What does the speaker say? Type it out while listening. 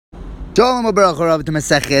Shalom Abracharav to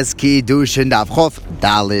Maseches Kiddushin Daf Chof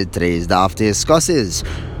Dalid. Today's daf discusses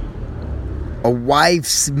a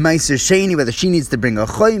wife's meiser sheni, whether she needs to bring a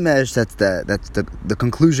chomesh. That's the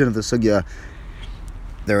conclusion of the sugya.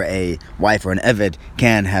 Whether a wife or an eved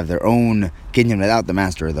can have their own kinyan without the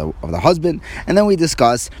master of the husband. And then we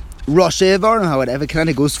discuss Rosh Evar, how an eved kind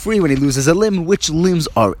of goes free when he loses a limb. Which limbs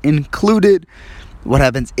are included? What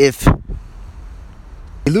happens if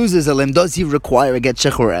he loses a limb? Does he require a get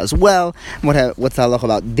shechur as well? What's the halacha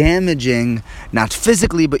about damaging, not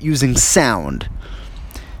physically, but using sound?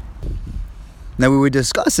 Now, we were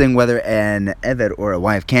discussing whether an eved or a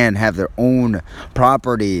wife can have their own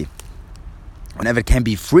property. An eved can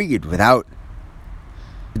be freed without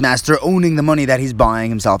his master owning the money that he's buying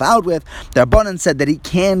himself out with. The Rabbanan said that he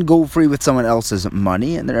can go free with someone else's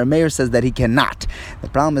money, and the Rameir says that he cannot. The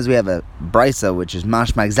problem is we have a brisa, which is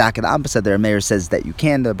mashma exactly the opposite. The Rameir says that you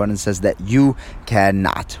can, the Rabbanan says that you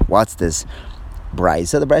cannot. What's this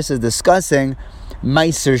brisa? The brisa is discussing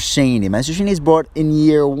meiser sheni. Meiser sheni is brought in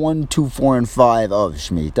year 1, 2, 4, and 5 of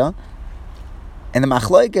Shemitah. And the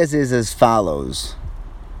machlokes is as follows.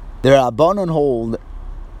 The Rabbanan hold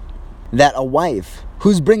that a wife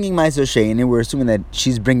who's bringing meiser sheni, we're assuming that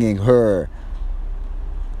she's bringing her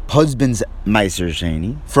husband's meiser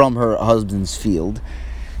sheni from her husband's field,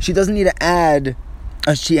 she doesn't need to add,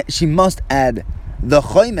 she must add the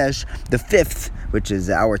chomesh, the fifth, which is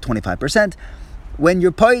our 25%. When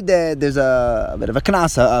you're paid, there's a bit of a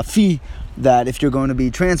kanasa, a fee, that if you're going to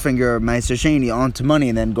be transferring your meiser sheni onto money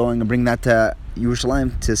and then going and bring that to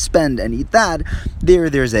Yerushalayim to spend and eat that,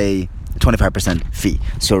 there's a 25% fee.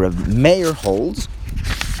 So Rav Meir holds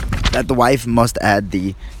that the wife must add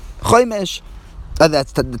the chomesh.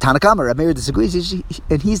 That's the Tanakama. Rav Meir disagrees,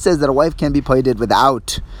 and he says that a wife can be paid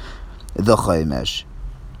without the chomesh.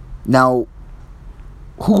 Now,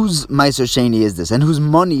 whose meiser sheni is this, and whose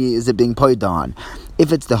money is it being paid on?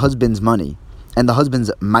 If it's the husband's money and the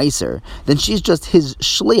husband's meiser, then she's just his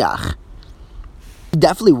shliach. He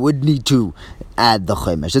definitely would need to add the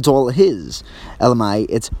chomesh. It's all his. Elamai,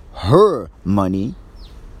 it's her money.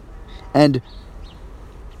 And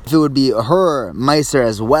if it would be her meiser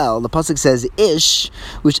as well, the pasuk says ish,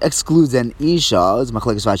 which excludes an isha. It's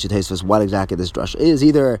machlekes Rashi Tosfos what exactly this drush is.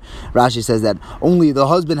 Either Rashi says that only the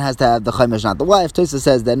husband has to have the chomesh, not the wife. Tosfos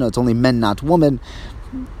says that no, it's only men, not women.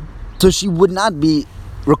 So she would not be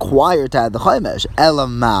required to add the chomesh.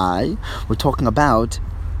 Elamai, we're talking about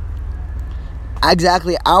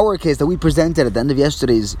exactly our case that we presented at the end of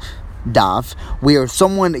yesterday's daf, where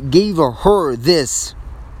someone gave her this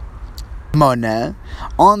money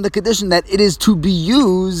on the condition that it is to be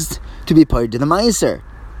used to be paid to the meiser.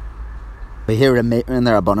 But here in the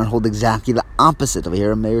Rabbanan hold exactly the opposite. Over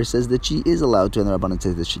here, Meir says that she is allowed to, and the Rabbanan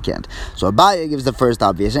says that she can't. So Abaya gives the first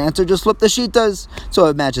obvious answer, just flip the shitas, so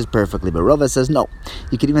it matches perfectly. But Rava says no,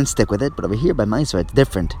 you can even stick with it. But over here by meiser, it's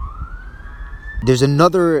different. There's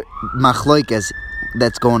another machlokes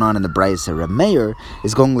that's going on in the brisa. Rav Meir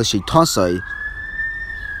is going l'shitosai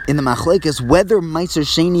in the machlokes whether meiser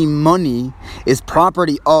sheni money is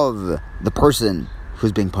property of the person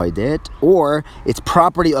who's being paid it, or it's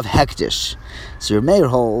property of hektish. So Rav Meir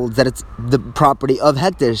holds that it's the property of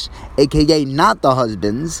hektish, aka not the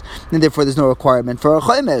husband's, and therefore there's no requirement for a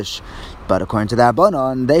chomesh. But according to the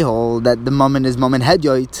Rabbanan, they hold that the mammon is mammon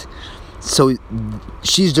hedyoit. So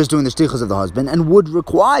she's just doing the shtichos of the husband and would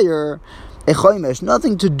require a chomesh,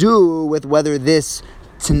 nothing to do with whether this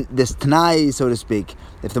tanai, so to speak,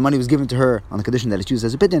 if the money was given to her on the condition that it's used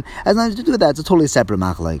as a pidyon, has nothing to do with that. It's a totally separate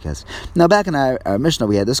machlokes. Now, back in our Mishnah,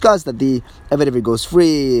 we had discussed that the eved, if he goes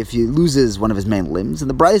free, if he loses one of his main limbs, and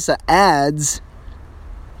the brisa adds,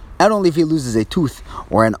 not only if he loses a tooth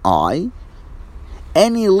or an eye,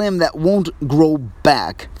 any limb that won't grow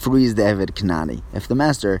back frees the eved kanani. If the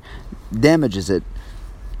master damages it,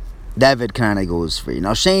 the eved kanani goes free.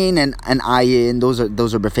 Now, Shane and ayin, those are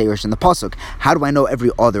beferish in the pasuk. How do I know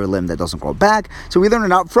every other limb that doesn't grow back? So we learn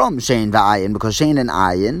it out from Shane v'ayin, because Shane and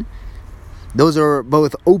ayin, those are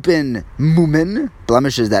both open mumin,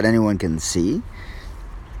 blemishes that anyone can see.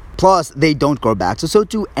 Plus, they don't grow back. So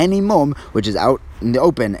too, any mum, which is out in the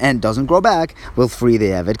open and doesn't grow back, will free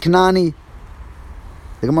the eved kanani.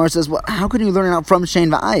 The Gemara says, well, how can you learn it out from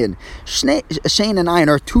Shane v'ayin? Shane and ayin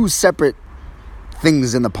are two separate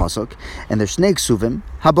things in the pasuk, and they're shnei ksuvim,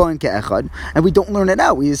 haba and ke'echad, and we don't learn it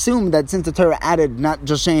out. We assume that since the Torah added not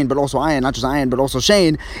just Shane, but also ayin, not just ayin, but also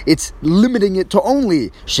Shane, it's limiting it to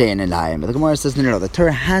only Shane and ayin. But the Gemara says, no, the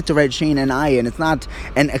Torah had to write Shane and ayin. It's not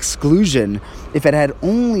an exclusion. If it had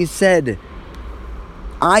only said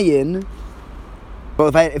ayin,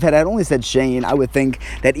 well, if it had only said Shane, I would think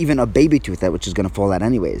that even a baby tooth, which is going to fall out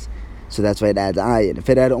anyways, So that's why it adds ayin. If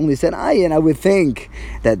it had only said ayin, I would think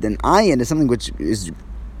that an ayin is something which is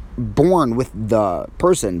born with the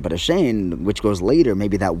person, but a shein, which goes later,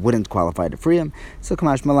 maybe that wouldn't qualify to free him. So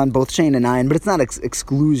kamash malan, both shein and ayin, but it's not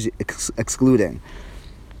excluding.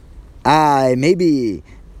 Maybe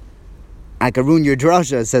I could ruin your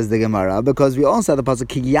drasha, says the Gemara, because we also have the pasuk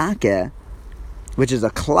kiyake, which is a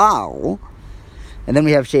klal, and then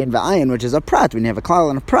we have shein v'ayin, which is a prat. When you have a klal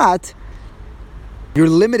and a prat, you're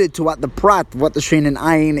limited to what the prat, what the shein and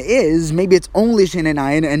ayin is. Maybe it's only shein and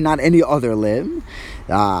ayin and not any other limb.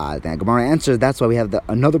 The Gemara answers, that's why we have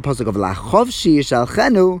another pasuk of lachovshi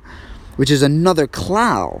shalchenu, which is another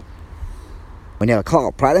klal. When you have a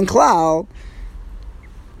klal, prat and klal,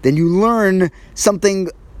 then you learn something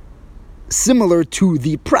similar to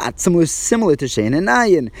the prat, similar to shein and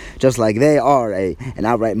ayin, just like they are an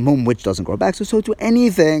outright mum which doesn't grow back. So to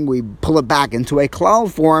anything, we pull it back into a klal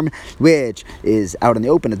form, which is out in the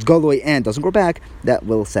open, it's galoi and doesn't grow back, that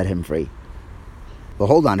will set him free. Well,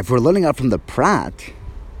 hold on, if we're learning out from the prat,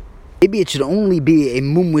 maybe it should only be a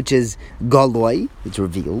mum which is galoi, it's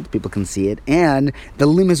revealed, people can see it, and the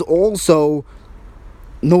limb is also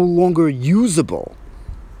no longer usable.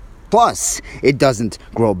 Plus, it doesn't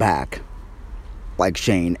grow back like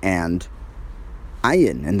shein and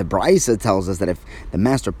ayin. And the Brisa tells us that if the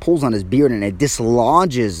master pulls on his beard and it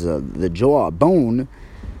dislodges the jaw bone,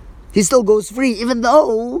 he still goes free, even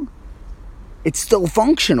though it's still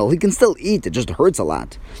functional. He can still eat. It just hurts a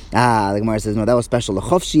lot. The Gemara says, no, that was special. The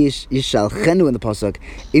chofshi yishalchenu in the pasuk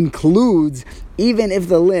includes even if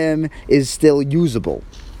the limb is still usable.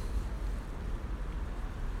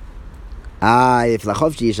 If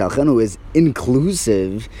lachovshi yishalchenu is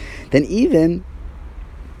inclusive, then even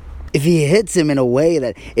if he hits him in a way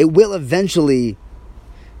that it will eventually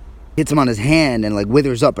hits him on his hand and like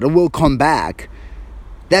withers up, but it will come back,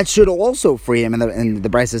 that should also free him. And the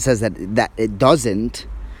Brisa says that it doesn't.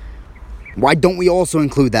 Why don't we also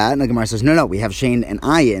include that? And the Gemara says, no, we have shein and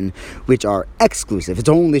ayin, which are exclusive. It's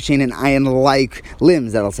only shein and ayin-like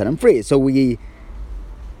limbs that'll set him free. So we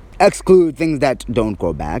exclude things that don't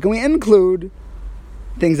grow back, and we include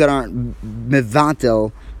things that aren't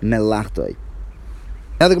mevatel melachtoi.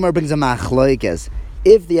 Now the Gemara brings a machloikes.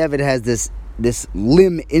 If the Eved has this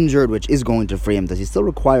limb injured, which is going to free him, does he still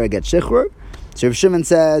require a get shichrur? So Rav Shimon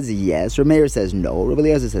says yes. Rav Meir says no. Rav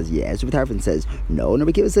Eliezer says yes. Rav Tarfon says no. And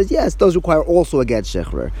Rav Akiva says yes. Those require also a get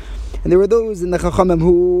shichrur. And there were those in the Chachamim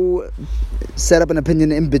who set up an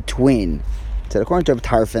opinion in between. So according to Rav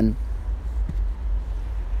Tarfon,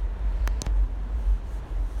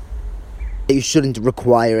 you shouldn't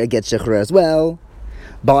require a get shichrur as well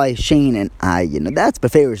by shein and ayin. Now that's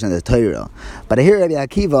beferish in the Torah. But I hear Rabbi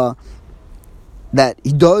Akiva that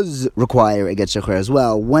he does require a get shichrur as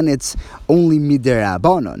well when it's only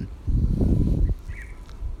midirabanan.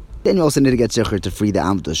 Then you also need to get shichrur to free the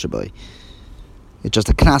amud shaboy. It's just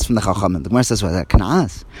a knas from the Chachamim. The Gemara says, "What's that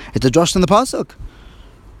knas? It's a drush in the pasuk."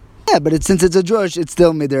 Yeah, but since it's a drush, it's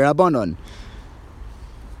still midirabanan.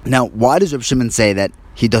 Now, why does Reb Shimon say that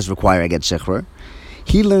he does require a get shichrur?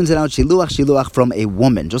 He learns it out shiluach from a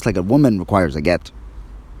woman, just like a woman requires a get,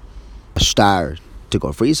 a shtar to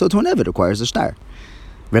go free, so to an Eved requires a shtar.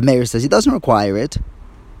 Reb Meir says he doesn't require it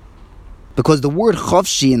because the word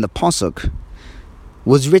chavshi in the pasuk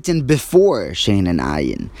was written before shein and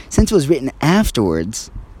ayin. Since it was written afterwards,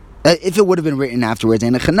 if it would have been written afterwards,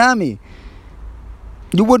 and a chanami,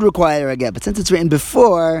 you would require a get. But since it's written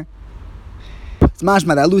before, it's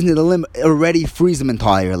mashma that losing the limb already frees him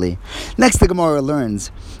entirely. Next, the Gemara learns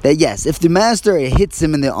that yes, if the master hits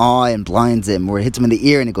him in the eye and blinds him, or hits him in the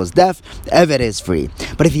ear and he goes deaf, the Eved is free.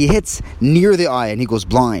 But if he hits near the eye and he goes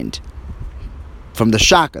blind from the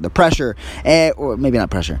shock or the pressure, or maybe not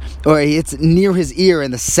pressure, or he hits near his ear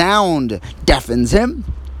and the sound deafens him,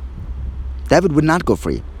 the Eved would not go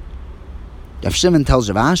free. Rav Shimon tells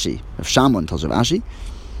Rav Ashi,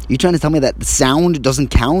 you trying to tell me that the sound doesn't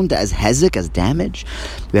count as hezek, as damage?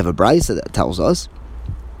 We have a brisa that tells us.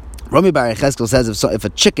 Rami Bar Yecheskel says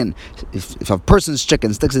if a person's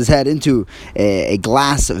chicken sticks his head into a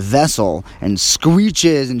glass vessel and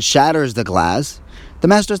screeches and shatters the glass, the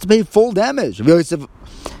master has to pay full damage. Yosef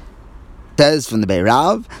says from the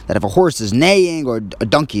Beirav that if a horse is neighing or a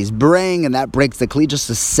donkey is braying and that breaks the kli, just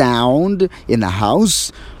a sound in the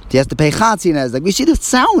house, he has to pay chatzin. Like we see, the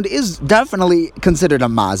sound is definitely considered a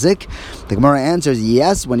mazik. The Gemara answers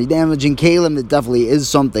yes. When you're damaging kalim, it definitely is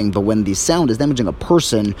something. But when the sound is damaging a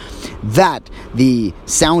person, that the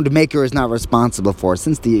sound maker is not responsible for.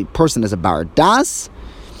 Since the person is a bar das,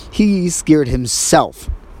 he scared himself.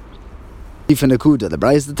 The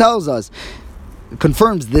Brisa tells us,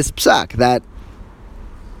 confirms this psak, that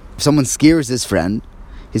if someone scares his friend,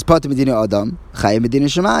 he's patur medina adam, chayav medina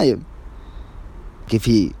shemayim. If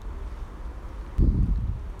he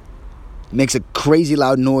makes a crazy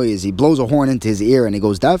loud noise, he blows a horn into his ear and he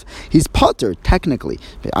goes deaf, he's patur, technically.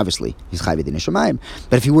 Obviously, he's chayav medina shemayim.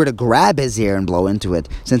 But if he were to grab his ear and blow into it,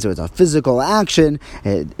 since it was a physical action,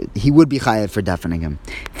 he would be chayav for deafening him.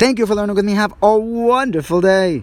 Thank you for learning with me. Have a wonderful day.